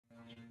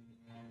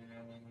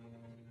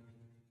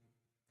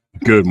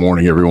Good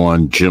morning,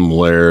 everyone. Jim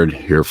Laird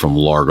here from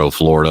Largo,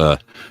 Florida.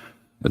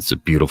 It's a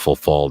beautiful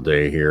fall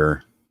day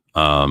here.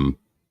 I'm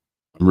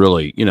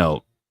really,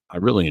 I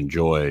really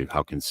enjoy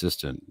how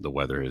consistent the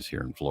weather is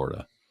here in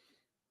Florida.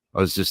 I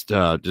was just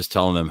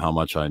telling them how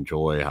much I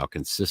enjoy how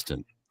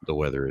consistent the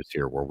weather is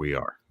here where we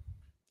are.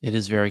 It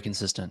is very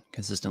consistently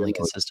You know,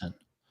 consistent.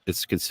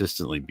 it's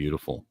consistently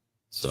beautiful.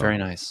 It's very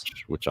So, nice.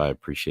 which I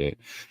appreciate.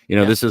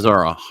 Yeah, This is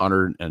our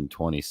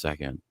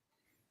 122nd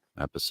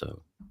episode.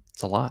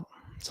 it's a lot.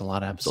 It's a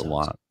lot of It's a episodes.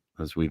 lot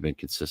as we've been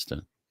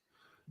consistent.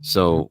 Mhm.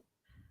 So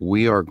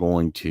we are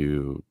going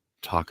to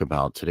talk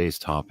about today's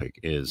topic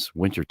is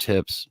winter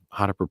tips,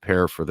 how to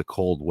prepare for the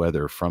cold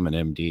weather from an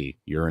MD.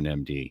 You're an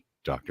MD,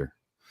 doctor.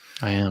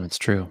 I am. It's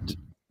true.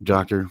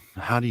 Doctor,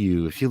 how do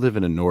you, if you live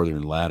in a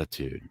northern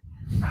latitude,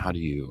 how do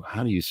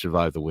you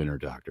survive the winter,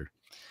 doctor?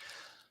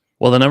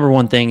 Well, the number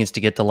one thing is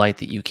to get the light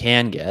that you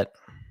can get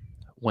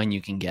when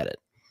you can get it.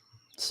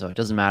 So it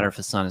doesn't matter if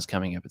the sun is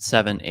coming up at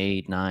 7,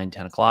 8, 9,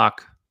 10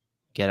 o'clock.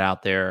 Get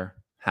out there,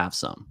 have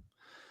some.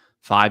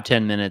 5,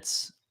 10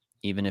 minutes,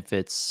 even if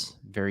it's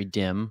very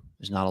dim,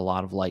 there's not a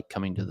lot of light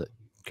coming to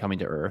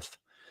Earth.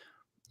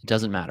 It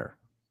doesn't matter.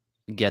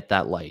 Get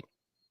that light.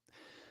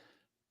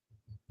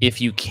 If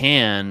you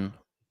can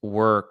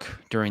work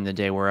during the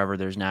day wherever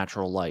there's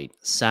natural light,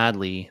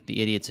 sadly,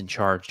 the idiots in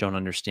charge don't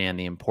understand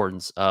the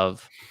importance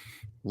of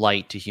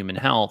light to human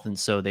health. And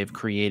so they've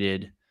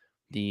created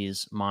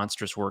these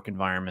monstrous work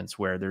environments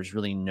where there's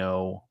really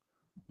no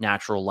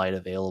natural light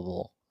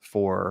available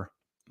for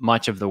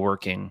much of the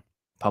working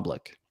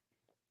public.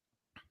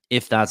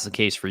 If that's the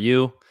case for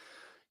you,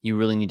 you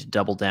really need to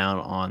double down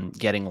on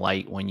getting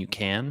light when you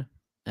can,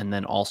 and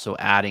then also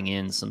adding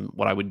in some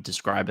what I would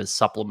describe as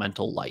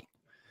supplemental light.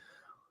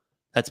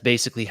 That's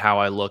basically how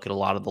I look at a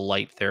lot of the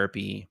light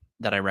therapy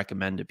that I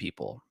recommend to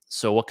people.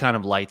 So what kind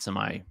of lights am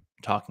I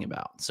talking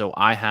about? So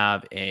I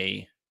have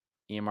a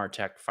EMR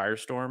Tech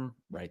Firestorm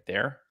right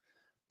there.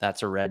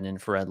 That's a red and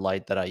infrared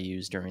light that I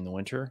use during the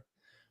winter,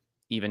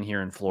 even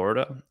here in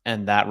Florida.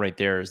 And that right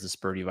there is the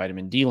Spurdy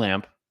Vitamin D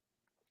lamp.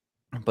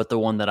 But the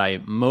one that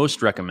I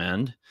most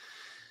recommend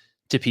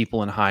to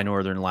people in high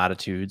northern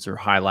latitudes or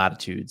high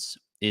latitudes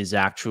is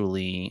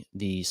actually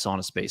the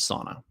Sauna Space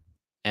Sauna.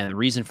 And the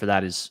reason for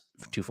that is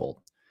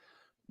twofold.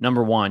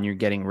 Number one, you're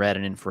getting red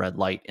and infrared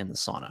light in the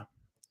sauna.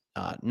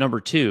 Number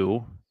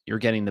two, you're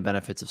getting the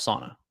benefits of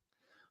sauna.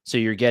 So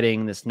you're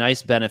getting this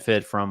nice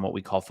benefit from what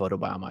we call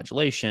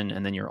photobiomodulation,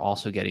 and then you're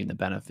also getting the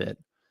benefit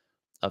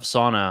of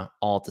sauna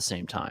all at the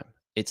same time.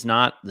 It's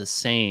not the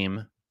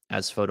same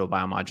as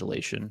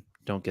photobiomodulation.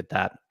 Don't get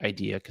that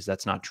idea because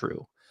that's not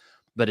true.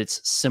 But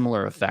it's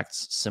similar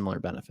effects, similar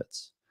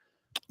benefits.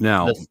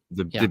 Now, The,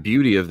 the yeah,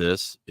 beauty of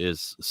this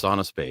is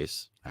Sauna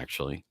Space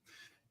actually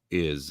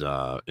is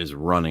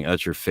running.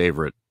 That's your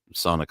favorite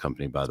sauna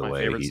company, by it's the my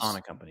way. favorite He's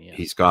sauna company.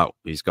 he's Yes, got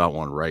he's got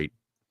one right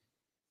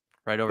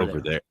right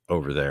over there.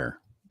 over there.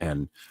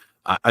 And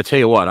I tell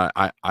you what,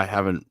 I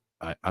haven't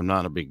I'm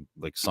not a big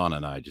like sauna,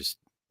 and I just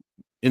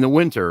in the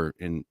winter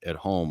at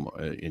home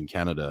in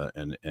Canada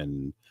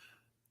and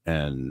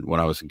when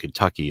I was in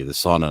Kentucky, the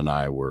sauna and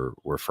I were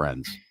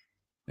friends.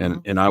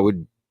 And I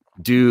would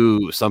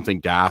do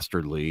something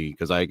dastardly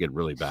because I get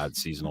really bad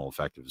seasonal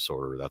affective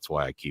disorder. That's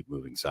why I keep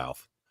moving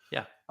south.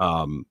 Yeah.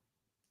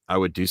 I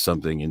would do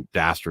something in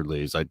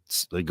dastardly is I'd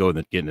go in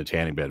get in a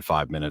tanning bed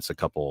 5 minutes a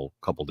couple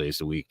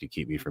days a week to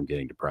keep me from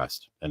getting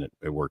depressed, and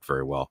it worked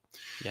very well.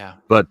 Yeah.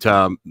 But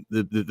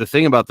the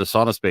thing about the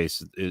sauna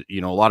space is,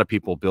 a lot of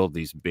people build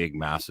these big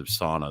massive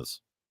saunas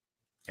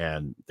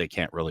and they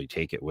can't really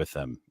take it with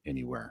them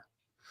anywhere.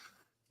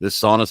 This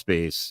sauna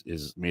space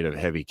is made of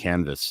heavy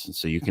canvas,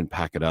 so you can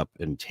pack it up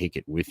and take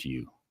it with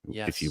you.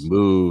 Yes. If you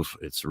move,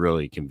 it's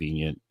really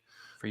convenient.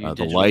 For you The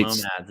digital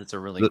lights, nomads, it's a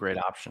really great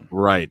option.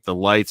 right? The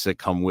lights that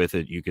come with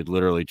it, you could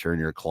literally turn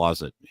your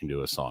closet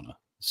into a sauna.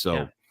 So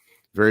Yeah.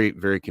 very,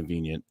 very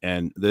convenient.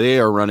 And they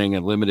are running a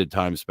limited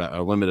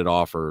a limited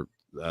offer.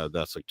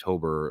 That's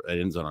October. It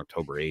ends on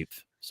October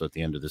 8th. So at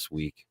the end of this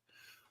week,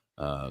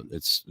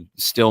 it's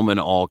Stillman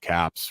all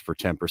caps for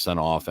 10%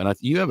 off. And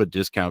you have a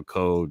discount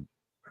code.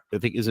 I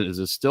think is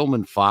it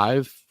Stillman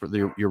 5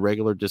 for your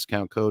regular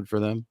discount code for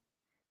them?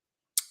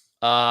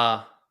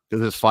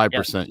 Because it's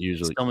 5%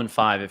 usually. Stillman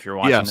 5 if you're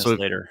watching this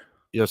later.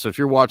 Yeah, so if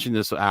you're watching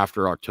this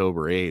after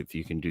October 8th,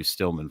 you can do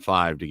Stillman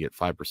 5 to get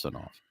 5%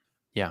 off.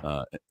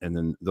 Yeah. And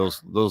then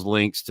those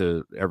links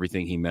to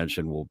everything he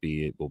mentioned will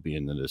be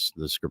in the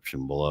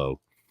description below.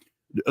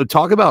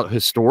 Talk about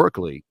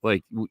historically,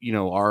 like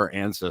our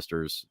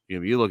ancestors.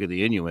 You look at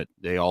the Inuit;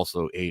 they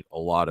also ate a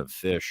lot of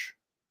fish.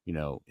 In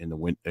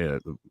the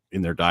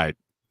in their diet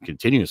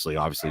continuously,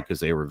 obviously, because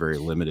they were very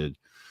limited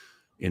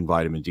in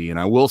vitamin D. And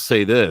I will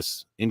say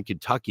this: in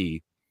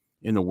Kentucky,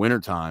 in the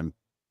wintertime,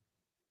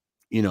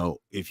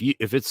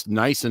 if it's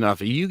nice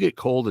enough, you get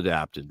cold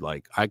adapted.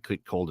 Like I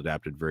could cold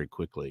adapted very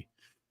quickly,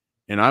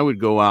 and I would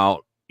go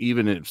out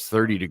even if it's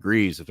 30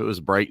 degrees. If it was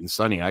bright and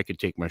sunny, I could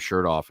take my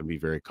shirt off and be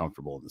very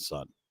comfortable in the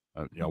sun.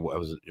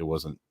 It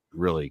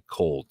really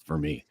cold for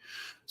me.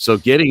 So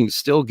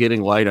still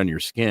getting light on your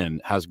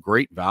skin has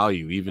great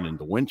value even in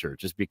the winter.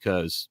 Just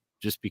because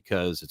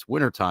it's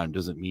wintertime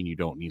doesn't mean you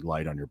don't need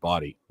light on your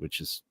body,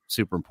 which is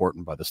super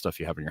important by the stuff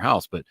you have in your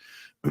house. But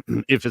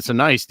if it's a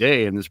nice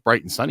day and it's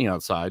bright and sunny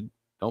outside,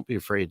 don't be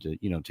afraid to,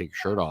 take your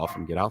shirt off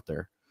and get out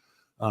there.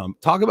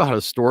 Talk about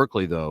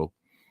historically, though,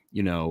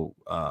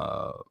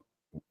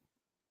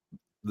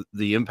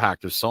 the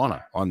impact of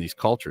sauna on these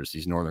cultures,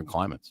 these northern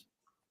climates.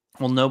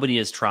 Well, nobody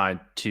has tried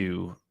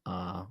to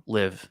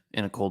live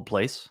in a cold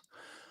place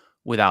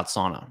without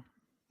sauna,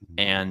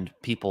 and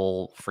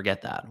people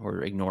forget that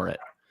or ignore it.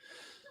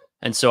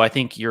 And so I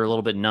think you're a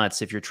little bit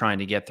nuts if you're trying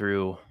to get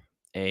through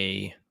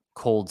a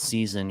cold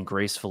season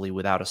gracefully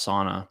without a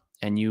sauna.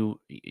 And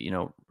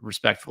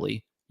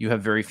respectfully, you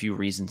have very few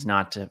reasons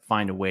not to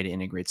find a way to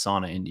integrate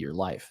sauna into your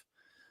life.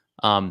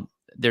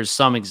 There's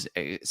some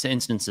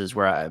instances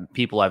where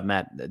people I've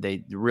met,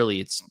 they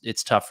really,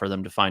 it's tough for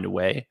them to find a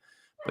way,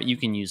 but you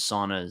can use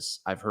saunas.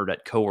 I've heard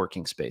at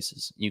co-working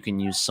spaces, you can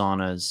use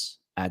saunas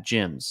at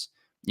gyms.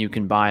 You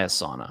can buy a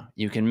sauna,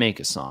 you can make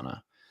a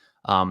sauna.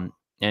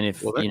 And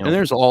if and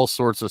there's all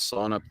sorts of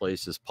sauna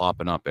places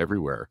popping up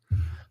everywhere.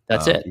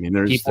 That's it. I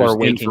mean, people are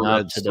waking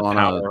up to the sauna,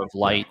 power of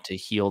light to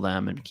heal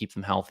them and keep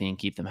them healthy and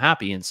keep them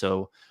happy. And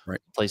so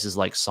places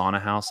like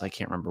Sauna House, I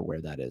can't remember where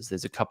that is.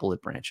 There's a couple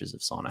of branches of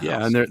Sauna House.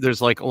 Yeah, and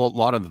there's like a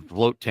lot of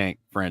float tank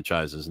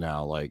franchises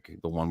now, like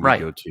the one we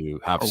go to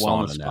have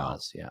sauna now.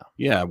 Spas,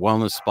 yeah,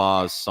 wellness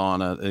spas,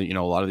 sauna.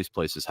 A lot of these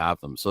places have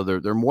them, so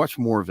they're much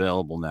more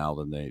available now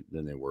than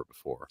they were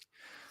before.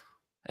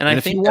 And I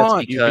think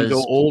that's because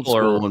people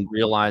are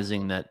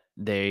realizing that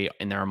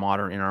in our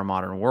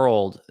modern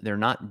world, they're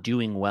not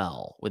doing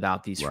well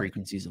without these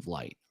frequencies of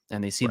light,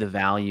 and they see the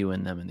value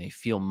in them, and they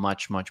feel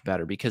much, much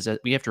better because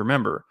we have to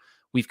remember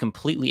we've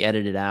completely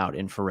edited out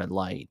infrared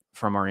light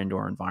from our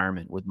indoor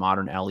environment with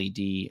modern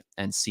LED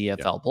and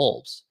CFL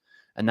bulbs.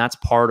 And that's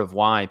part of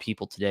why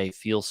people today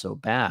feel so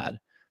bad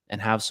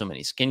and have so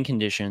many skin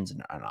conditions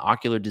and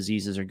ocular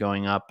diseases are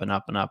going up and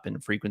up and up in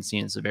frequency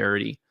and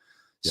severity.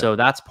 So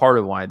that's part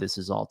of why this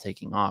is all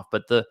taking off.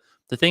 But the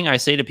thing I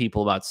say to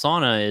people about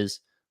sauna is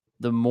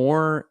the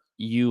more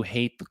you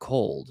hate the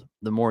cold,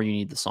 the more you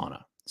need the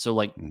sauna. So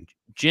like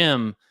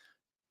Jim,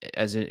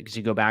 as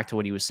you go back to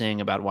what he was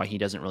saying about why he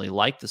doesn't really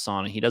like the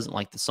sauna, he doesn't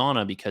like the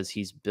sauna because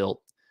he's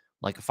built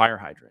like a fire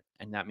hydrant.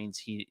 And that means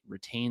he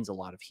retains a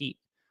lot of heat.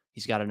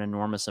 He's got an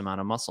enormous amount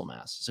of muscle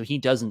mass. So he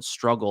doesn't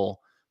struggle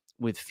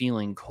with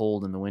feeling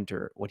cold in the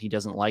winter. What he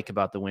doesn't like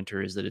about the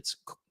winter is that it's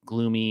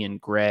gloomy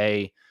and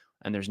gray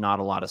and there's not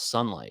a lot of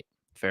sunlight.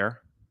 Fair?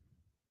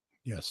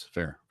 Yes,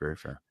 fair. Very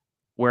fair.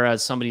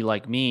 Whereas somebody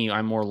like me,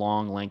 I'm more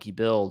long, lanky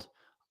build.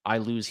 I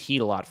lose heat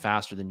a lot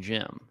faster than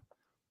Jim.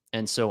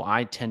 And so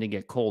I tend to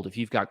get cold. If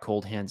you've got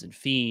cold hands and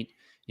feet,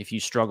 if you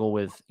struggle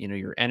with,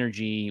 your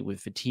energy, with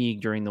fatigue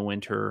during the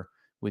winter,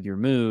 with your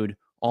mood,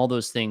 all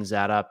those things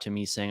add up to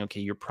me saying, okay,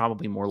 you're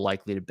probably more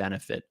likely to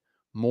benefit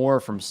more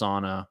from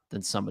sauna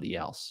than somebody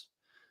else.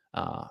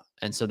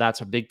 And so that's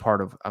a big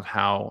part of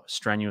how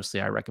strenuously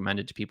I recommend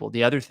it to people.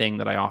 The other thing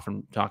that I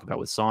often talk about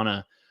with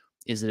sauna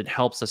is that it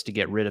helps us to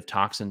get rid of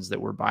toxins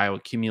that we're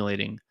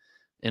bioaccumulating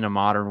in a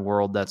modern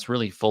world that's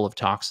really full of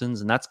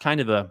toxins. And that's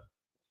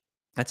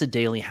that's a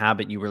daily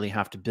habit you really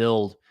have to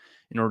build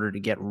in order to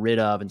get rid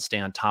of and stay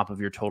on top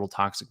of your total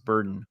toxic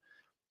burden.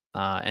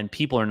 And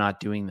people are not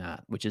doing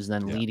that, which is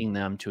then leading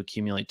them to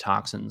accumulate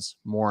toxins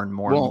more and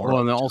more.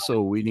 And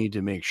also we need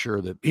to make sure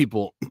that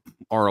people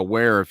are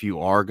aware if you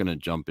are going to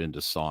jump into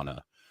sauna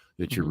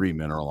that you're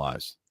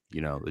remineralized,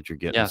 that you're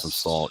getting some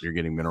salt, you're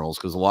getting minerals.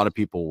 Because a lot of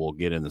people will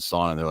get in the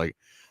sauna and they're like,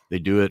 they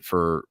do it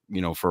for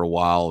a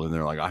while and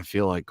they're like, I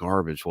feel like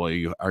garbage. Well,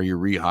 are you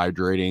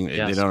rehydrating?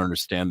 Yes. They don't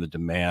understand the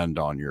demand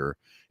on your,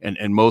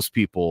 and most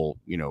people,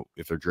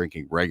 if they're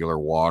drinking regular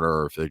water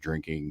or if they're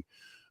drinking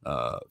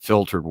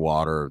filtered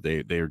water,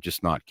 they're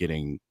just not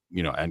getting,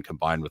 and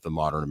combined with the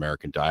modern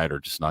American diet, are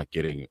just not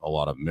getting a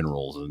lot of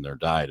minerals in their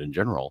diet in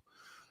general.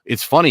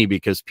 It's funny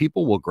because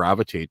people will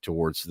gravitate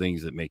towards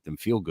things that make them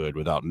feel good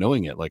without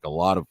knowing it. Like a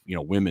lot of,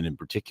 women in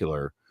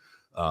particular,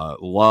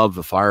 love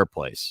the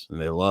fireplace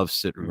and they love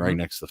sitting right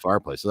next to the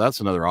fireplace. So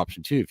that's another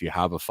option too. If you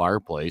have a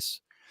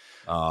fireplace,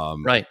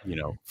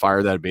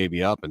 fire that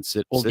baby up and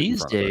sit. Well, sit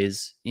these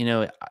days,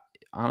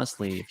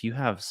 honestly, if you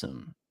have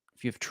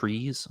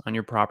trees on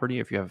your property,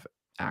 if you have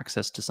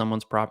access to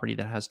someone's property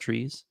that has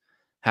trees,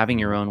 having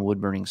your own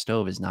wood burning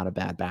stove is not a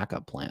bad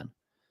backup plan.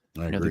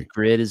 I agree. The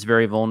grid is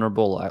very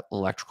vulnerable.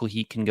 Electrical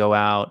heat can go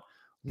out.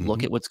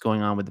 Look at what's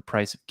going on with the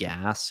price of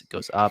gas. It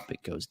goes up,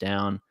 it goes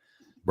down.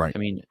 Right. I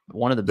mean,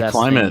 one of the best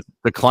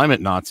the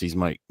climate Nazis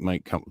might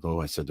come.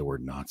 Oh, I said the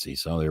word Nazi.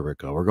 So there we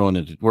go. We're going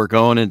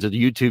into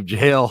the YouTube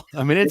jail.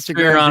 I mean,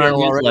 Instagram on our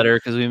newsletter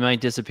because we might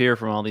disappear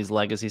from all these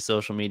legacy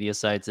social media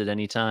sites at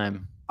any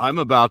time. I'm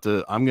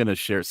going to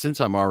share,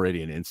 since I'm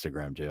already in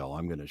Instagram jail,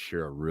 I'm going to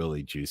share a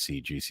really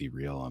juicy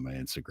reel on my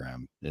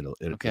Instagram. It'll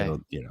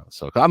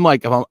so I'm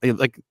like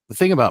the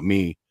thing about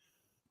me,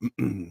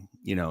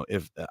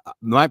 if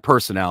my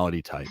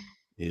personality type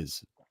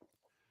is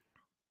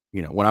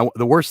you know,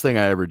 the worst thing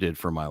I ever did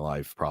for my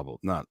life, probably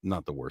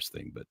not the worst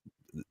thing, but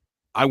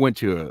I went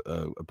to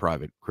a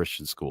private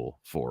Christian school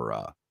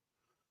for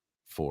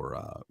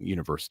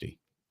university.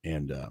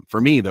 And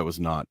for me, that was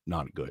not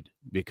good,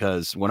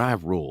 because when I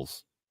have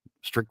rules,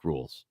 strict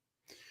rules,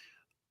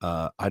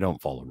 I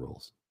don't follow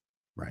rules.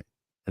 Right.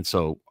 And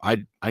so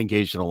I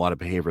engaged in a lot of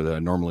behavior that I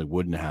normally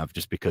wouldn't have,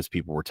 just because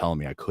people were telling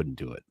me I couldn't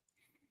do it.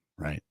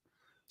 Right.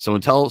 So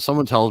until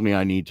someone tells me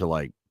I need to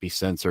like be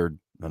censored,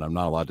 that I'm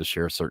not allowed to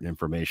share certain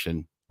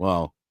information,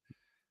 well,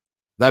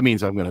 that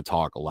means I'm going to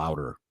talk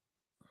louder.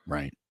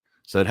 Right.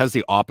 So it has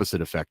the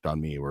opposite effect on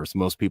me, whereas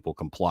most people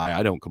comply.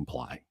 I don't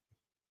comply.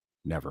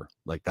 Never.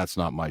 Like, that's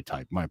not my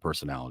type, my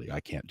personality. I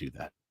can't do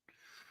that.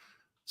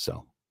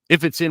 So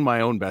if it's in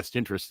my own best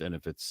interest, and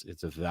if it's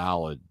a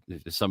valid,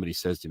 if somebody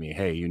says to me,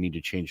 hey, you need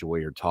to change the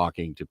way you're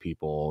talking to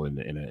people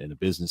in a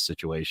business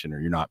situation, or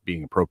you're not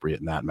being appropriate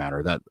in that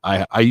matter, that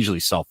I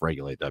usually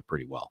self-regulate that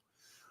pretty well.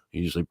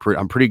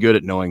 I'm pretty good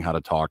at knowing how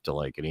to talk to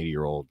like an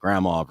 80-year-old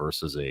grandma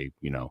versus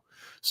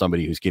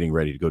somebody who's getting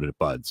ready to go to the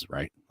buds.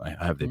 Right. I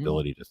have the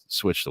ability to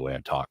switch the way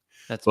I talk.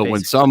 That's But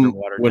basic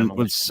underwater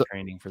demolition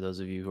training for those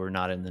of you who are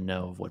not in the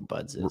know of what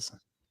buds is.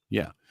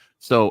 Yeah.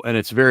 So, and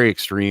it's very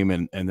extreme,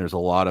 and there's a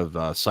lot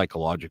of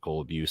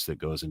psychological abuse that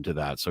goes into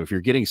that. So if you're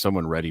getting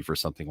someone ready for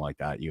something like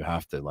that, you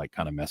have to like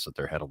kind of mess with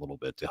their head a little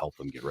bit to help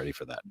them get ready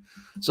for that.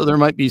 So there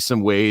might be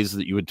some ways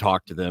that you would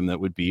talk to them that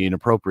would be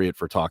inappropriate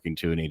for talking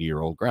to an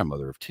 80-year-old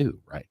grandmother of 2,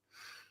 right?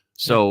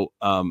 So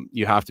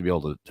you have to be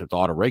able to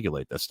auto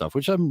regulate that stuff,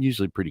 which I'm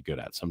usually pretty good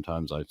at.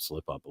 Sometimes I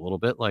slip up a little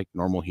bit like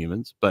normal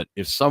humans, but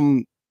if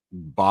some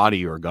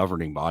body or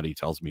governing body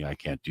tells me I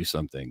can't do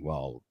something,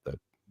 well,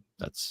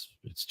 it's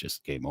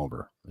just game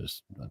over.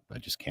 I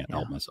just can't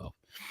help myself.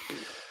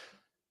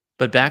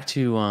 But back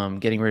to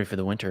getting ready for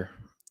the winter.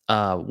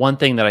 One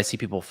thing that I see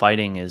people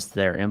fighting is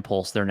their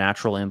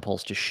natural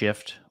impulse to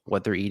shift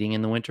what they're eating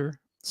in the winter.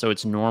 So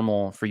it's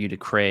normal for you to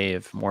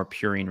crave more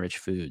purine-rich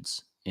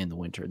foods in the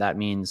winter. That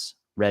means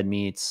red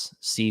meats,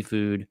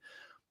 seafood,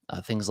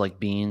 things like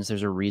beans.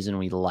 There's a reason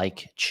we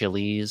like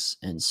chilies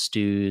and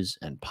stews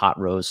and pot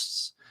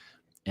roasts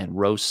and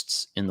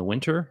roasts in the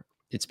winter.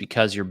 It's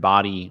because your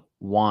body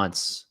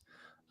wants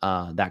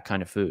that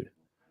kind of food.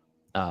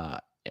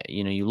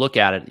 You look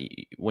at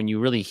it, when you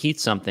really heat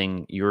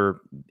something,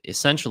 you're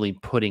essentially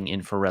putting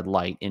infrared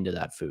light into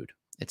that food.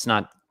 It's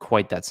not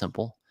quite that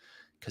simple,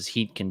 because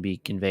heat can be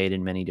conveyed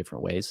in many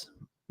different ways,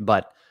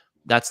 but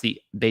that's the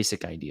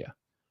basic idea.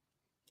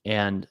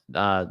 And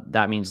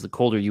that means the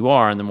colder you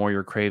are and the more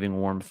you're craving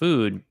warm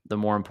food, the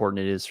more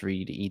important it is for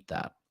you to eat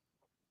that.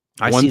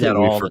 I see that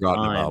all the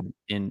time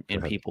in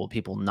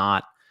people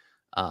not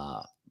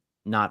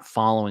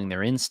following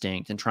their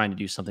instinct and trying to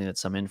do something that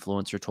some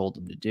influencer told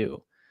them to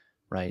do.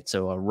 Right.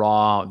 So a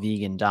raw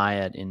vegan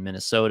diet in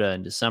Minnesota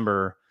in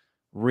December,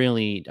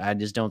 really, I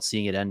just don't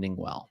see it ending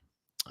well.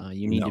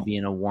 You need to be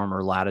in a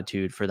warmer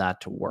latitude for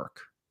that to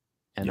work.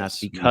 And that's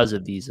because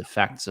of these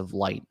effects of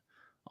light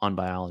on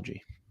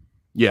biology.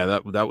 Yeah,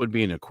 that would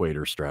be an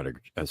equator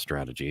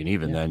strategy. And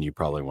even then, you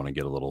probably want to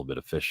get a little bit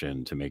of fish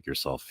in to make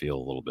yourself feel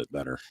a little bit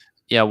better.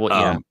 Yeah,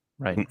 well,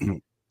 right.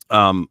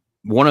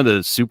 One of the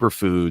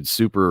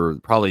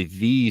superfoods, probably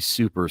the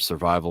super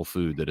survival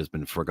food that has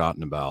been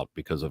forgotten about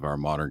because of our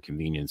modern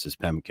convenience, is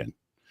pemmican,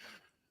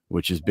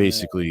 which is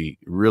basically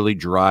really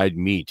dried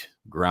meat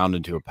ground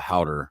into a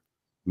powder,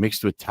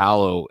 mixed with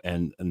tallow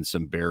and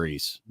some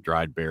berries,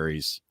 dried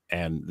berries.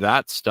 And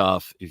that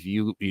stuff, if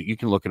you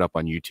can look it up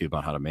on YouTube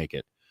on how to make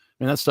it.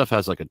 I mean, that stuff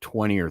has like a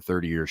 20 or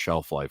 30-year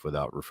shelf life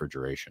without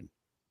refrigeration.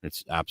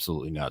 It's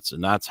absolutely nuts.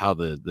 And that's how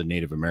the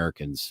Native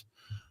Americans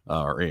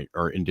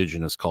or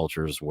indigenous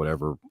cultures,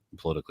 whatever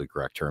politically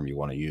correct term you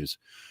want to use,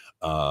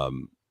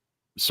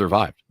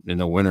 survived in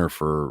the winter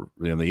for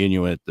the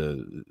Inuit,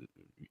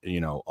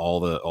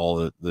 all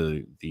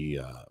the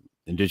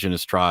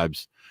indigenous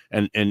tribes,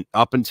 and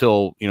up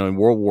until in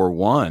World War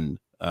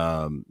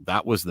I,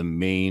 that was the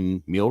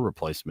main meal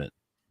replacement.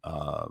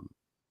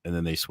 And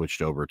then they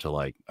switched over to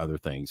like other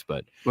things.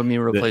 But what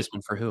meal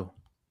replacement for who?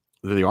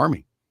 The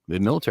army, the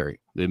military.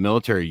 The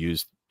military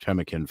used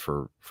pemmican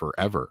for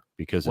forever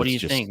because what do you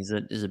think? Is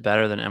it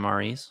better than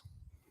MREs?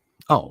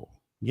 Oh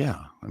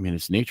yeah, I mean,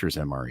 it's nature's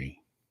MRE,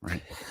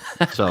 right?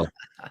 So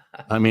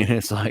I mean,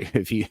 it's like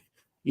if you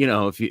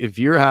need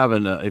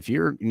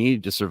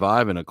to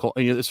survive in a cold,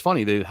 it's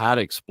funny, they had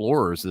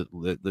explorers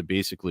that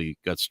basically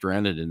got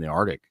stranded in the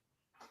Arctic,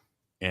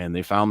 and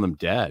they found them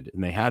dead,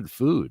 and they had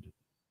food,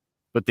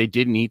 but they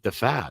didn't eat the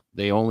fat.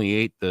 They only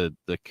ate the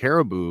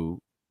caribou.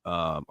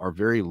 Are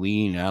very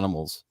lean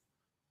animals.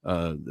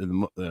 Well,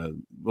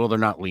 they're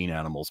not lean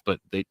animals, but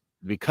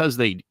because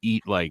they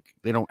eat, like,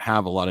 they don't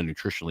have a lot of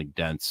nutritionally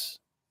dense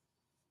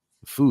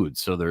food,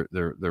 so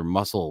their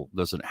muscle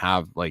doesn't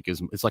have like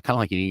it's like kind of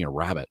like eating a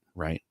rabbit,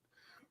 right?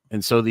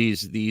 And so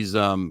these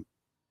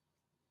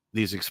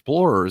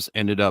explorers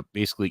ended up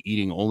basically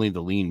eating only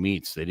the lean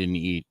meats. They didn't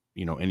eat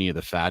any of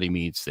the fatty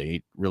meats. They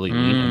ate really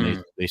lean,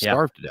 and they Yeah.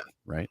 starved to death,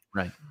 right?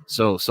 Right.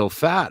 So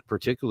fat,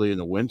 particularly in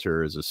the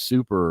winter, is a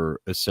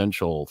super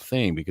essential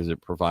thing because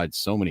it provides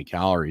so many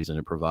calories, and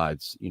it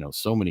provides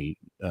so many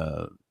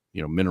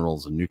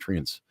minerals and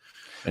nutrients.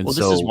 And Well,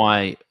 this is so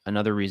why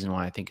another reason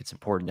why I think it's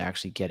important to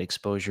actually get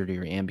exposure to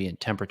your ambient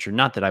temperature.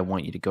 Not that I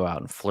want you to go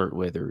out and flirt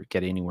with or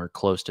get anywhere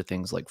close to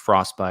things like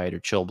frostbite or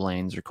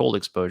chilblains or cold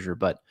exposure,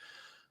 but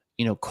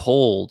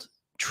cold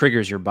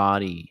triggers your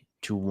body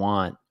to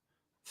want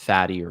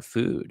fattier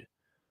food.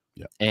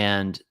 Yeah.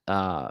 And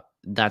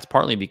that's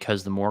partly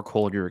because the more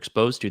cold you're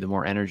exposed to, the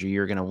more energy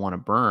you're going to want to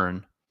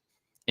burn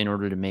in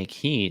order to make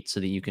heat so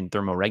that you can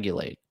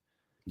thermoregulate.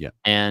 Yeah.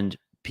 And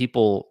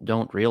people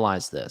don't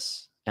realize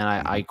this. And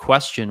I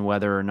question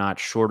whether or not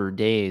shorter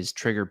days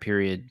trigger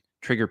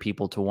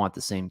people to want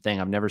the same thing.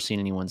 I've never seen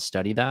anyone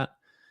study that,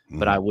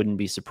 but I wouldn't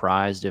be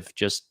surprised if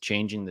just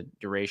changing the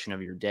duration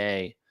of your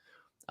day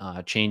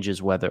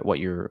changes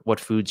what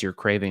foods you're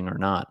craving or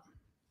not.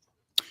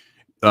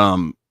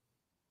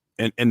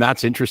 And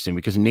that's interesting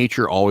because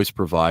nature always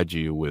provides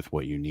you with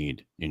what you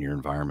need in your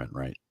environment,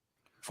 right?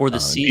 For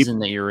the season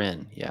that you're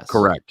in, yes.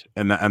 Correct.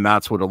 And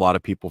that's what a lot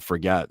of people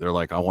forget. They're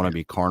like, I want to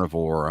be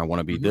carnivore, I want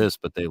to be this,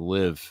 but they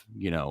live,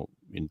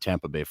 in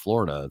Tampa Bay,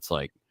 Florida. It's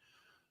like,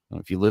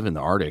 if you live in the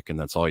Arctic and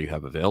that's all you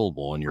have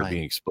available, and you're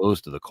being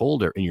exposed to the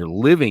cold air, and you're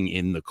living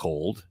in the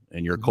cold,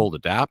 and you're cold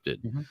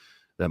adapted,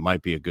 that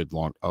might be a good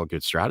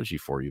strategy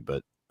for you.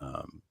 But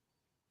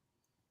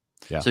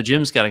yeah. So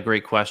Jim's got a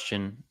great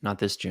question. Not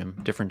this Jim,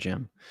 different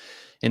Jim.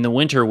 In the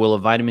winter, will a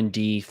vitamin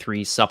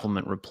D3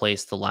 supplement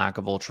replace the lack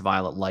of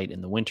ultraviolet light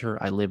in the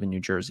winter? I live in New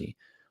Jersey.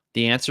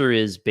 The answer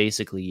is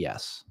basically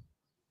yes.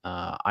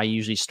 I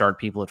usually start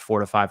people at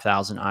 4,000 to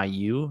 5,000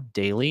 IU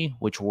daily,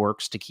 which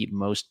works to keep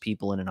most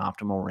people in an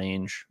optimal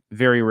range.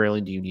 Very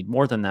rarely do you need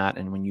more than that.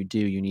 And when you do,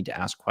 you need to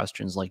ask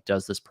questions like,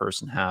 does this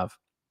person have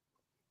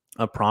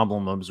a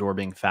problem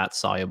absorbing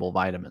fat-soluble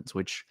vitamins,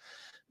 which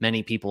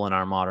many people in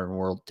our modern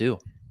world do.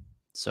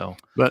 So,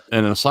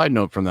 and a side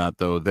note from that,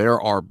 though,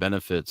 there are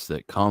benefits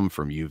that come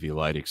from UV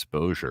light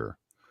exposure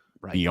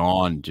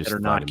beyond just that are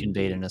not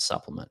conveyed in a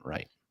supplement,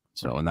 right?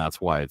 So, and that's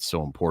why it's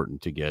so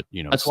important to get,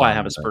 that's why I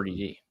have a Spurdy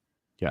D.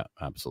 Yeah,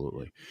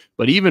 absolutely.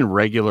 But even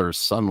regular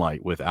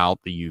sunlight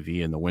without the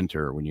UV in the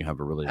winter, when you have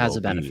a really has low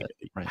a benefit,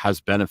 has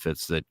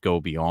benefits that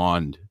go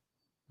beyond,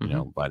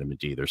 vitamin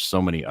D. There's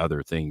so many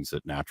other things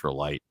that natural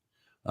light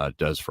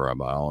does for our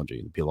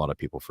biology. A lot of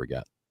people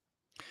forget.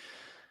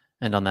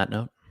 And on that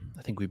note,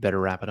 I think we better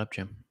wrap it up,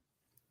 Jim.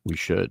 We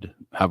should.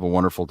 Have a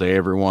wonderful day,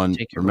 everyone.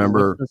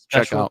 Remember,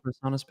 check out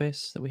Persona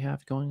Space that we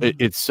have going.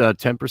 It's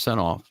 10%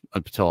 off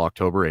until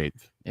October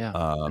 8th. Yeah.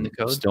 And the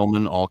code?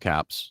 Stillman, all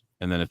caps.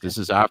 And then if this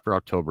is after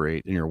October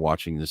 8th and you're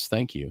watching this,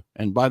 thank you.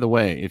 And by the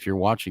way, if you're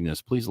watching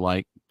this, please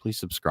like, please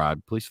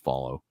subscribe, please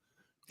follow,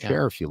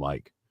 share if you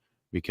like,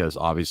 because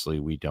obviously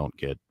we don't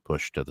get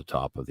pushed to the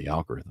top of the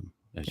algorithm,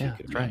 as you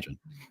can imagine.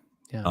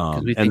 Yeah.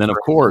 And then, of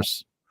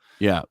course,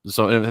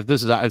 so if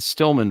this is it's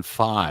Stillman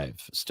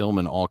 5,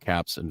 Stillman all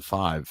caps and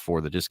 5 for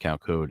the discount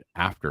code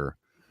after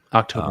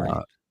October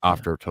 8th.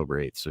 After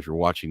October 8th. So if you're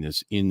watching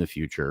this in the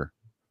future,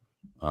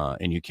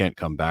 and you can't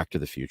come back to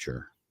the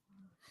future,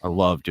 I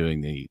love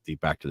doing the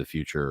Back to the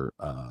Future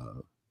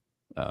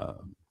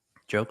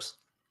jokes.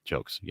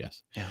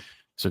 Yes. Yeah.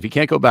 So if you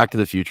can't go back to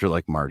the future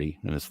like Marty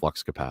and his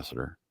flux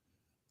capacitor,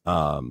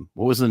 what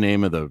was the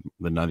name of the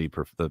nutty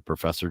the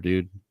professor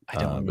dude? I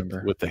don't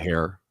remember. With the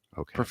hair.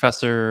 Okay.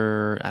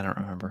 Professor, I don't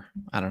remember.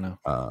 I don't know.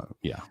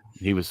 Yeah,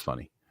 he was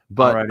funny.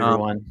 But all right,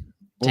 everyone.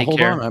 Take hold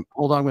care.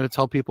 Hold on. I'm going to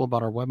tell people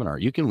about our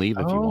webinar. You can leave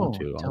if you want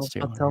to. Tell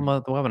them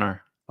about the webinar.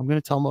 I'm going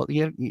to tell them.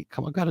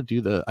 Come on, I got to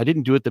do I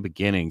didn't do it at the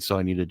beginning, so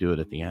I need to do it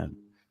at the end.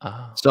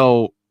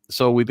 Oh.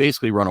 So we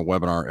basically run a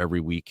webinar every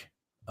week.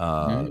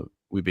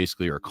 We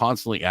basically are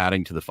constantly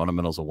adding to the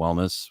fundamentals of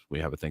wellness. We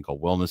have a thing called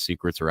Wellness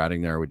Secrets. We're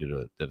adding there. We did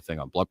a thing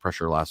on blood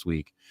pressure last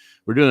week.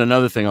 We're doing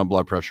another thing on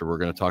blood pressure. We're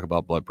going to talk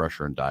about blood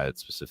pressure and diet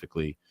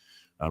specifically.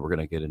 We're going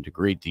to get into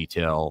great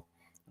detail.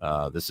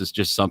 This is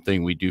just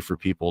something we do for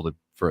people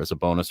as a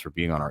bonus for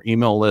being on our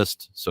email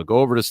list. So go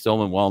over to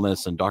Stillman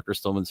Wellness, and Dr.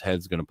 Stillman's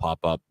head's going to pop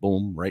up,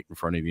 boom, right in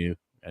front of you.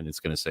 And it's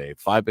going to say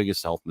 5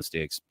 biggest health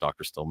mistakes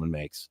Dr. Stillman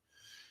makes.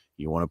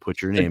 You want to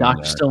put your name in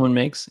Dr. there. Stillman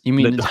makes? You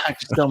mean the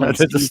Dr. Stillman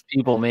sees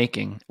people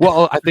making?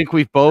 Well, I think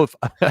we've both.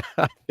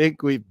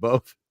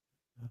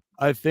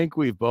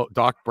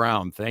 Doc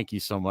Brown. Thank you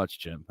so much,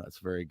 Jim. That's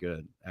very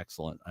good.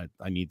 Excellent.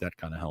 I need that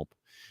kind of help.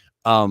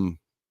 But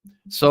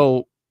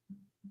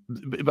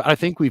I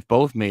think we've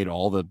both made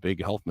all the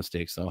big health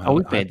mistakes, though. Oh,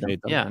 we've made them.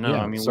 Yeah, no,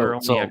 I mean, we're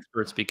only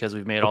experts because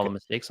we've made all the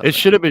mistakes. It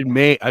should have been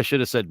made. I should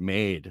have said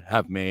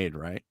have made,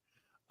 right?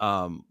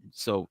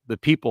 So the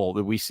people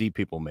that we see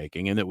people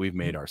making and that we've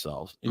made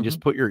ourselves, and just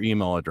put your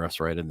email address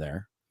right in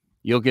there.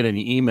 You'll get an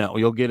email.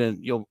 You'll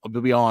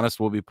be honest.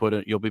 You'll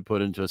be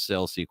put into a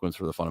sales sequence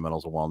for the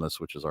fundamentals of wellness,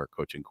 which is our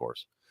coaching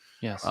course.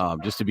 Yes.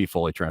 Just to be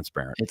fully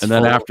transparent. It's and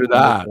then after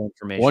that,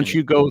 once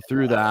you go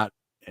through that,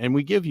 and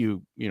we give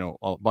you,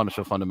 a bunch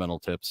of fundamental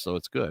tips. So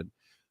it's good.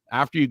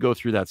 After you go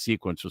through that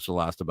sequence, which will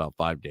last about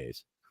 5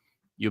 days,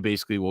 you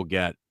basically will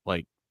get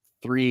like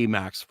 3,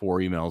 max 4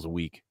 emails a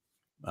week,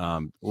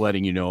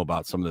 letting you know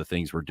about some of the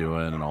things we're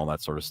doing and all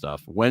that sort of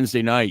stuff.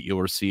 Wednesday night,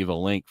 you'll receive a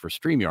link for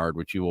StreamYard,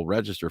 which you will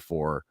register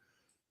for,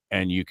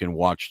 and you can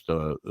watch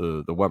the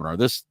webinar.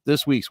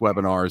 This week's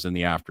webinar is in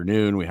the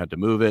afternoon. We had to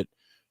move it.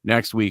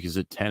 Next week is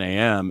at 10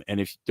 a.m. And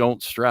if you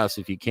don't stress,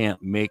 if you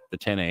can't make the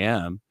 10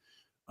 a.m.,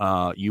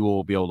 you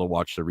will be able to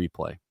watch the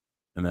replay.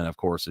 And then, of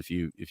course, if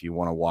you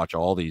want to watch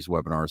all these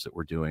webinars that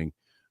we're doing,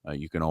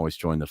 you can always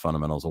join the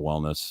Fundamentals of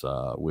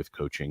Wellness with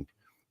coaching.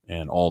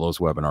 And all those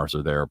webinars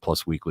are there,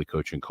 plus weekly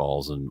coaching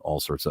calls and all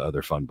sorts of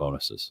other fun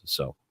bonuses.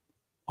 So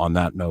on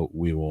that note,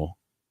 we will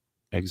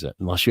exit.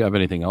 Unless you have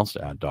anything else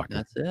to add, Doctor.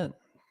 That's it.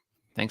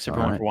 Thanks,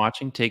 everyone, for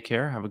watching. Take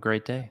care. Have a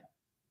great day.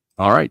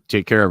 All right.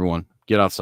 Take care, everyone. Get outside.